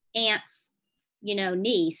somebody's aunt's,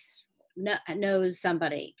 niece knows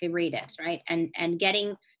somebody to read it, right? And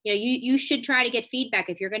getting, you should try to get feedback.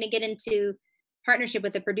 If you're going to get into partnership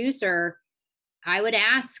with a producer, I would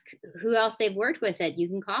ask who else they've worked with it. You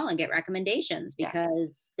can call and get recommendations,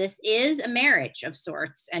 because this is a marriage of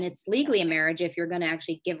sorts, and it's legally a marriage. If you're going to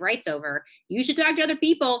actually give rights over, you should talk to other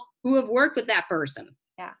people who have worked with that person.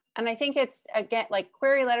 Yeah. And I think it's, again, like,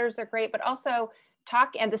 query letters are great, but also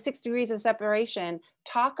and the 6 degrees of separation,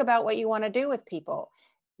 talk about what you want to do with people.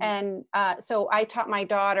 And so I taught my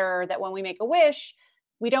daughter that when we make a wish,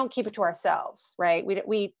 we don't keep it to ourselves, right?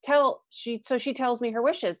 She tells me her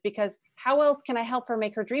wishes, because how else can I help her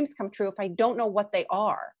make her dreams come true if I don't know what they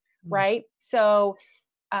are, right? So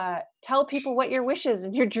tell people what your wishes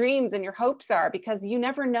and your dreams and your hopes are, because you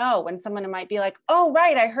never know when someone might be like, oh,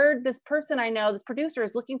 right, I heard this person I know, this producer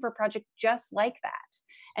is looking for a project just like that.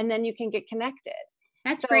 And then you can get connected.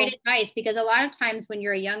 That's great advice, because a lot of times when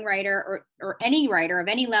you're a young writer or any writer of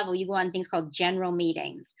any level, you go on things called general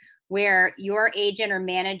meetings, where your agent or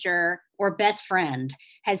manager or best friend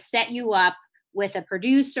has set you up with a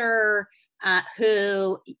producer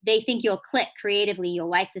who they think you'll click creatively, you'll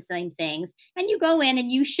like the same things. And you go in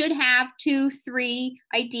and you should have 2-3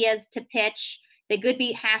 ideas to pitch. They could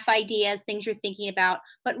be half ideas, things you're thinking about.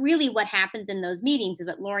 But really what happens in those meetings is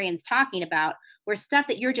what Lorien's talking about, where stuff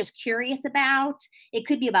that you're just curious about. It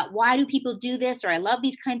could be about, why do people do this? Or I love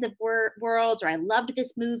these kinds of worlds, or I loved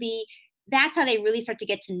this movie. That's how they really start to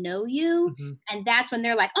get to know you. Mm-hmm. And that's when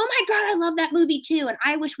they're like, oh my God, I love that movie too. And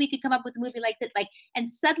I wish we could come up with a movie like this.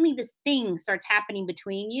 And suddenly this thing starts happening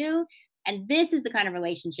between you. And this is the kind of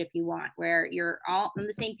relationship you want, where you're all on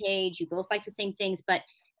the same page. You both like the same things, but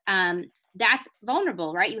that's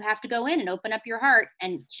vulnerable, right? You have to go in and open up your heart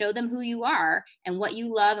and show them who you are and what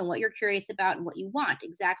you love and what you're curious about and what you want.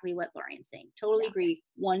 Exactly what Lorien's saying. Totally agree.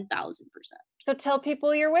 1000%. So tell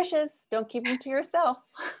people your wishes. Don't keep them to yourself.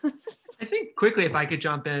 I think quickly, if I could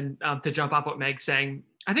jump in to jump off what Meg's saying,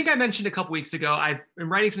 I think I mentioned a couple weeks ago, I've been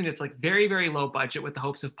writing something that's like very, very low budget with the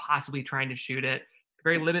hopes of possibly trying to shoot it.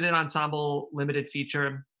 Very limited ensemble, limited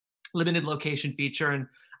feature, limited location feature. And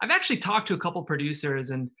I've actually talked to a couple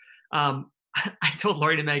producers, and I told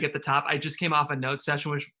Lorien and Meg at the top, I just came off a note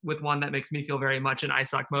session with one that makes me feel very much in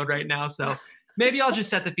ISOC mode right now. So maybe I'll just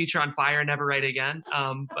set the feature on fire and never write again.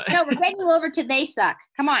 But no, we're getting you over to They Suck.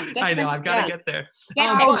 Come on. I know, I've got to get there.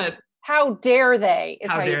 But how dare they is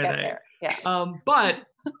how you get there. Yeah. But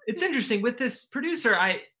it's interesting with this producer.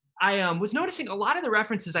 I was noticing a lot of the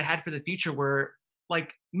references I had for the feature were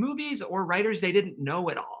like movies or writers they didn't know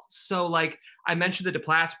at all. So like I mentioned the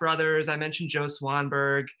Duplass brothers, I mentioned Joe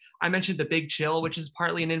Swanberg, I mentioned The Big Chill, which is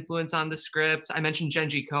partly an influence on the script. I mentioned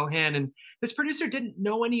Genji Cohan, and this producer didn't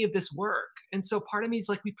know any of this work. And so part of me is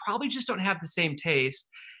like, we probably just don't have the same taste.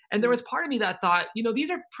 And there was part of me that thought,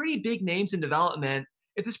 these are pretty big names in development.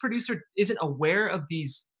 If this producer isn't aware of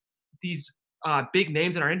these big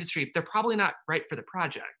names in our industry, they're probably not right for the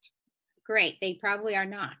project. Great. They probably are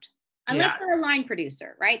not. Unless they're a line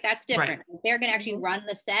producer, right? That's different. Right. They're going to actually run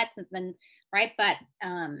the sets and then, right? But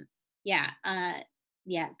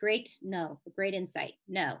great insight.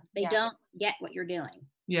 No, they don't get what you're doing.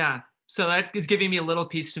 Yeah. So that is giving me a little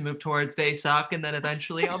piece to move towards They Suck, and then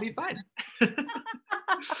eventually I'll be fine.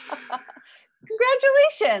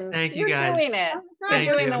 Congratulations. Thank you, You're guys. doing it. Oh my God,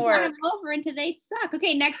 You're doing the work. Over until they suck.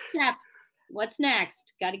 Okay, next step. What's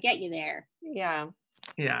next? Got to get you there. Yeah.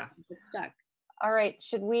 Yeah. Get stuck. All right.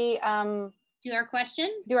 Should we do our question?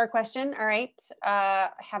 Do our question. All right. I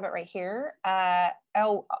have it right here.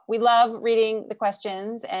 We love reading the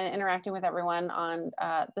questions and interacting with everyone on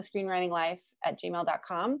the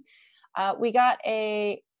screenwritinglife@gmail.com. We got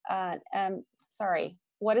a, sorry,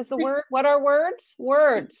 what is the word? What are words?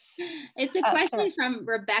 Words. It's a question from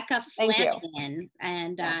Rebecca Flanagan.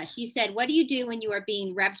 And she said, what do you do when you are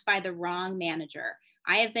being repped by the wrong manager?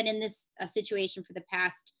 I have been in this situation for the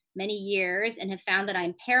past many years and have found that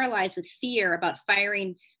I'm paralyzed with fear about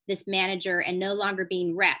firing this manager and no longer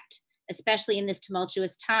being repped, especially in this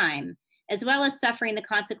tumultuous time, as well as suffering the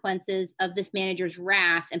consequences of this manager's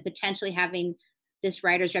wrath and potentially having this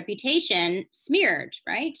writer's reputation smeared,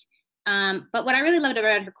 right? But what I really loved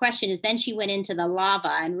about her question is then she went into the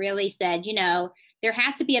lava and really said, you know, there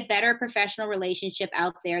has to be a better professional relationship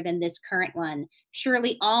out there than this current one.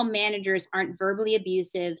 Surely all managers aren't verbally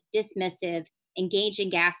abusive, dismissive, engage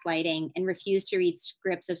in gaslighting, and refuse to read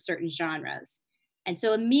scripts of certain genres. And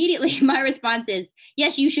so immediately my response is,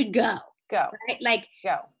 yes, you should go. Go. Right? Like,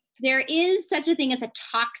 go. There is such a thing as a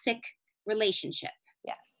toxic relationship.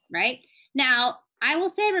 Yes. Right? Now, I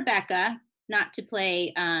will say, Rebecca, not to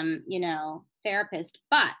play, therapist,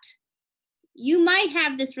 but you might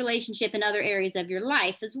have this relationship in other areas of your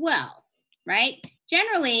life as well, right?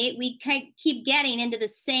 Generally, we keep getting into the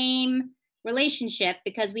same relationship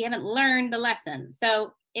because we haven't learned the lesson.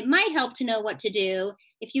 So it might help to know what to do.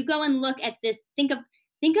 If you go and look at this, think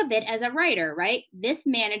of it as a writer, right? This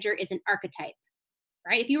manager is an archetype,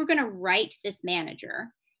 right? If you were going to write this manager,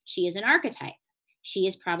 she is an archetype. She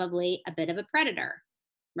is probably a bit of a predator,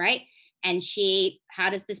 right? And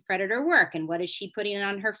how does this predator work? And what is she putting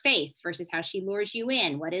on her face versus how she lures you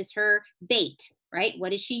in? What is her bait, right?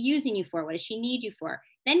 What is she using you for? What does she need you for?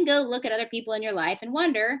 Then go look at other people in your life and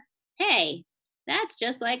wonder, hey, that's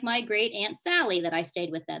just like my great Aunt Sally that I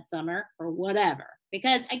stayed with that summer or whatever.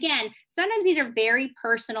 Because again, sometimes these are very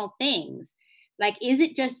personal things. Like, is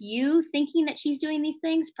it just you thinking that she's doing these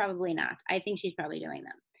things? Probably not. I think she's probably doing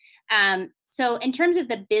them. So in terms of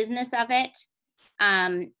the business of it,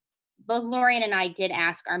 both Lorien and I did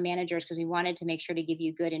ask our managers because we wanted to make sure to give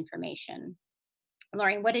you good information.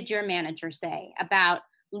 Lorien, what did your manager say about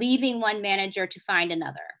leaving one manager to find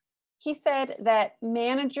another? He said that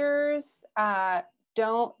managers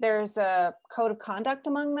there's a code of conduct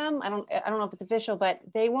among them. I don't know if it's official, but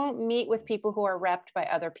they won't meet with people who are repped by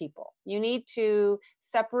other people. You need to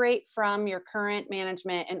separate from your current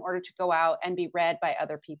management in order to go out and be read by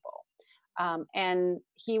other people. And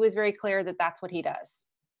he was very clear that that's what he does.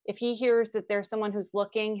 If he hears that there's someone who's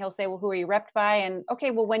looking, he'll say, well, who are you repped by? And okay,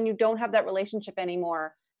 well, when you don't have that relationship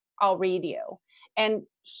anymore, I'll read you. And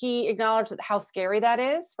he acknowledged how scary that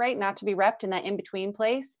is, right? Not to be repped in that in-between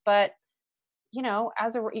place. But, you know,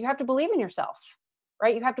 you have to believe in yourself,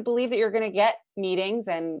 right? You have to believe that you're going to get meetings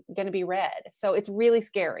and going to be read. So it's really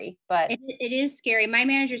scary, but it is scary. My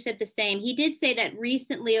manager said the same. He did say that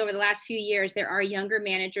recently over the last few years, there are younger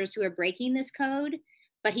managers who are breaking this code,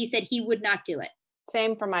 but he said he would not do it.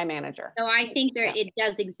 Same for my manager. So I think it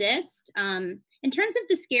does exist. In terms of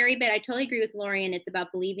the scary bit, I totally agree with Lorien. It's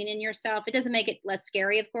about believing in yourself. It doesn't make it less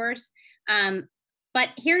scary, of course. But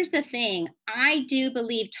here's the thing. I do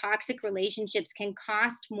believe toxic relationships can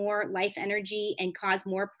cost more life energy and cause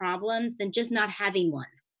more problems than just not having one,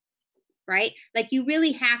 right? Like you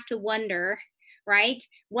really have to wonder, right,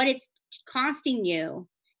 what it's costing you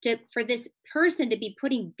for this person to be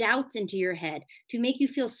putting doubts into your head, to make you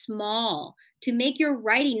feel small, to make your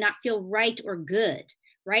writing not feel right or good,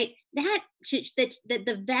 right? That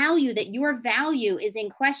the value, that your value is in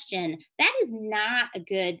question, that is not a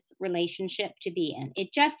good relationship to be in.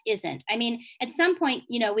 It just isn't. I mean, at some point,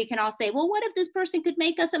 we can all say, well, what if this person could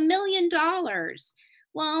make us $1 million?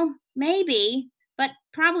 Well, maybe, but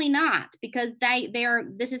probably not, because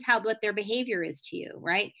this is what their behavior is to you,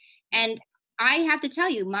 right? And I have to tell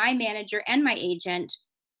you, my manager and my agent,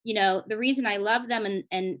 the reason I love them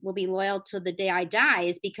and will be loyal till the day I die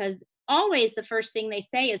is because always the first thing they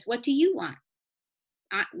say is, what do you want?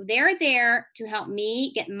 They're there to help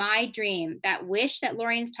me get my dream. That wish that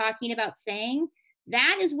Lorien's talking about saying,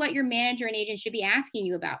 that is what your manager and agent should be asking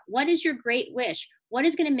you about. What is your great wish? What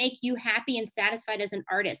is going to make you happy and satisfied as an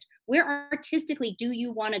artist? Where artistically do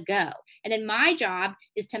you want to go? And then my job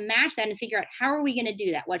is to match that and figure out, how are we going to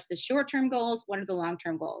do that? What's the short-term goals? What are the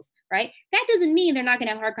long-term goals, right? That doesn't mean they're not going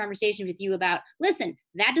to have hard conversations with you about, listen,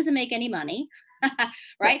 that doesn't make any money,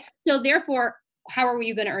 right? So therefore, how are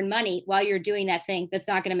you going to earn money while you're doing that thing that's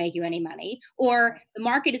not going to make you any money? Or the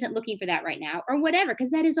market isn't looking for that right now, or whatever, because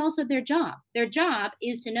that is also their job. Their job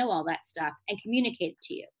is to know all that stuff and communicate it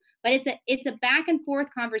to you. But it's a back and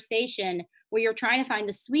forth conversation where you're trying to find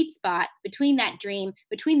the sweet spot between that dream,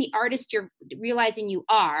 between the artist you're realizing you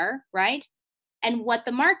are, right? And what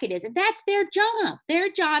the market is. And that's their job.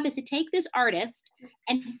 Their job is to take this artist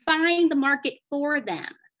and find the market for them,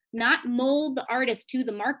 not mold the artist to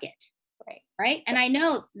the market. Right. And I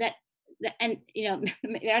know that, and I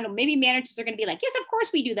don't know, maybe managers are going to be like, yes, of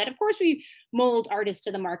course we do that. Of course we mold artists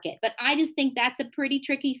to the market. But I just think that's a pretty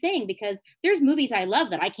tricky thing, because there's movies I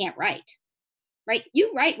love that I can't write. Right.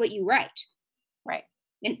 You write what you write. Right.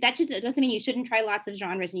 And that doesn't mean you shouldn't try lots of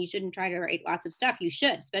genres and you shouldn't try to write lots of stuff. You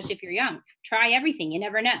should, especially if you're young. Try everything. You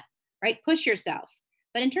never know. Right. Push yourself.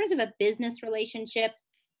 But in terms of a business relationship,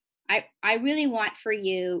 I really want for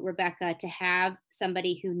you, Rebecca, to have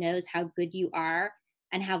somebody who knows how good you are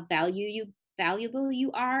and how valuable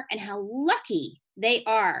you are, and how lucky they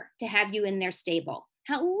are to have you in their stable,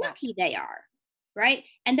 how lucky they are, right?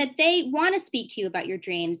 And that they want to speak to you about your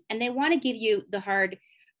dreams, and they want to give you the hard,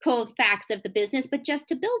 cold facts of the business, but just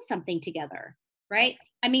to build something together, right?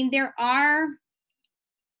 I mean, there are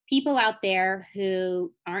people out there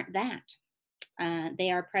who aren't that. They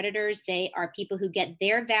are predators. They are people who get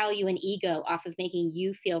their value and ego off of making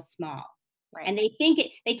you feel small. Right. And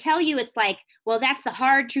they tell you it's like, well, that's the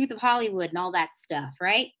hard truth of Hollywood and all that stuff,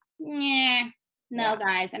 right? No,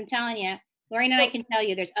 guys, I'm telling you, Lorien and I can tell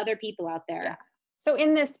you there's other people out there. Yeah. So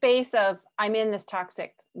in this space of, I'm in this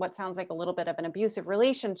toxic, what sounds like a little bit of an abusive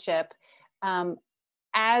relationship,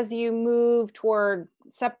 as you move toward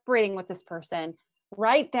separating with this person,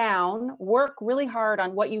 write down, work really hard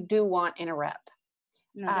on what you do want in a rep.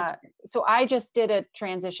 No, so I just did a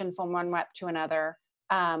transition from one rep to another.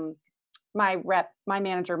 My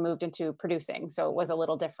manager moved into producing, so it was a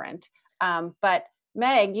little different. But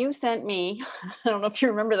Meg, you sent me, I don't know if you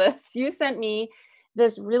remember this, you sent me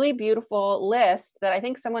this really beautiful list that I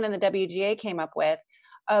think someone in the WGA came up with,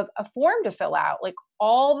 of a form to fill out, like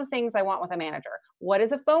all the things I want with a manager. What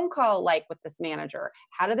is a phone call like with this manager?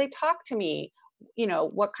 How do they talk to me?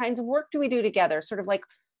 What kinds of work do we do together? Sort of like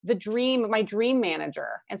my dream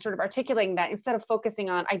manager, and sort of articulating that, instead of focusing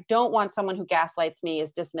on, I don't want someone who gaslights me,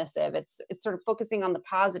 is dismissive. It's sort of focusing on the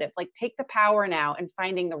positives, like take the power now and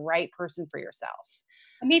finding the right person for yourself.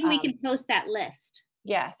 Maybe we can post that list.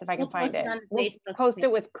 Yes, if I can find it. We'll post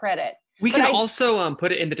it with credit. We can also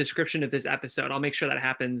put it in the description of this episode. I'll make sure that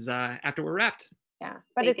happens after we're wrapped. Yeah,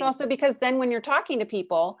 but it's also because then when you're talking to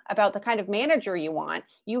people about the kind of manager you want,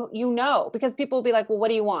 you know, because people will be like, well, what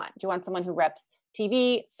do you want? Do you want someone who reps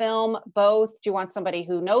TV, film, both? Do you want somebody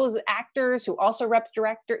who knows actors, who also reps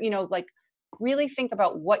director? Like really think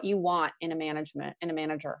about what you want in a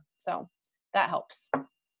manager. So that helps.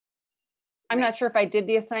 I'm not sure if I did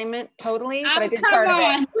the assignment totally, but I did part of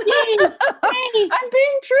it. Please. I'm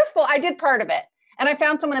being truthful. I did part of it, and I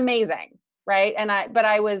found someone amazing, right? But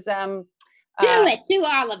I was do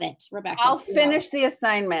all of it, Rebecca. I'll finish the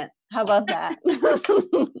assignment. How about that?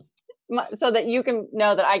 So that you can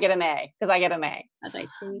know that I get an A, because I get an A. That's right.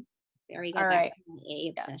 There you go. All right. A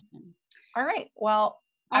obsession. All right. Well,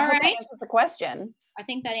 I hope that answers the question. I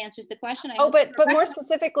think that answers the question. But more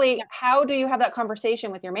specifically, how do you have that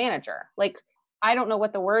conversation with your manager? Like, I don't know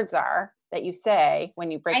what the words are that you say when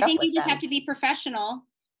you break up with them. I think you just have to be professional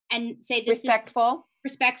and say this respectful.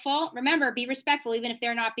 Respectful. Remember, be respectful, even if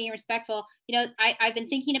they're not being respectful. I've been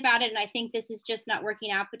thinking about it, and I think this is just not working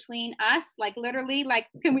out between us. Like literally, like,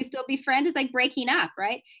 can we still be friends? It's like breaking up,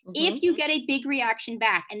 right? Mm-hmm. If you get a big reaction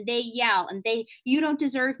back and they yell and you don't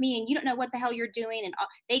deserve me and you don't know what the hell you're doing, and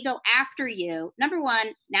they go after you. Number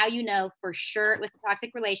one, now you know for sure it was a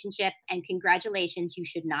toxic relationship, and congratulations, you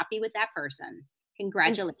should not be with that person.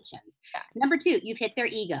 Congratulations. Yeah. Number two, you've hit their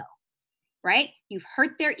ego, right? You've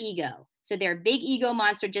hurt their ego. So their big ego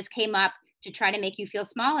monster just came up to try to make you feel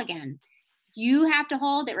small again. You have to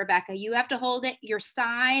hold it, Rebecca. You have to hold it, your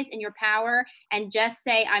size and your power, and just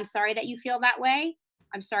say, I'm sorry that you feel that way.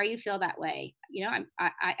 I'm sorry you feel that way.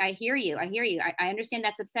 I hear you. I hear you. I understand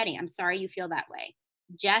that's upsetting. I'm sorry you feel that way.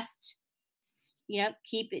 Just,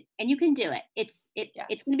 keep it, and you can do it. It's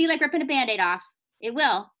going to be like ripping a Band-Aid off. It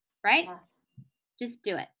will, right? Yes. Just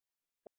do it.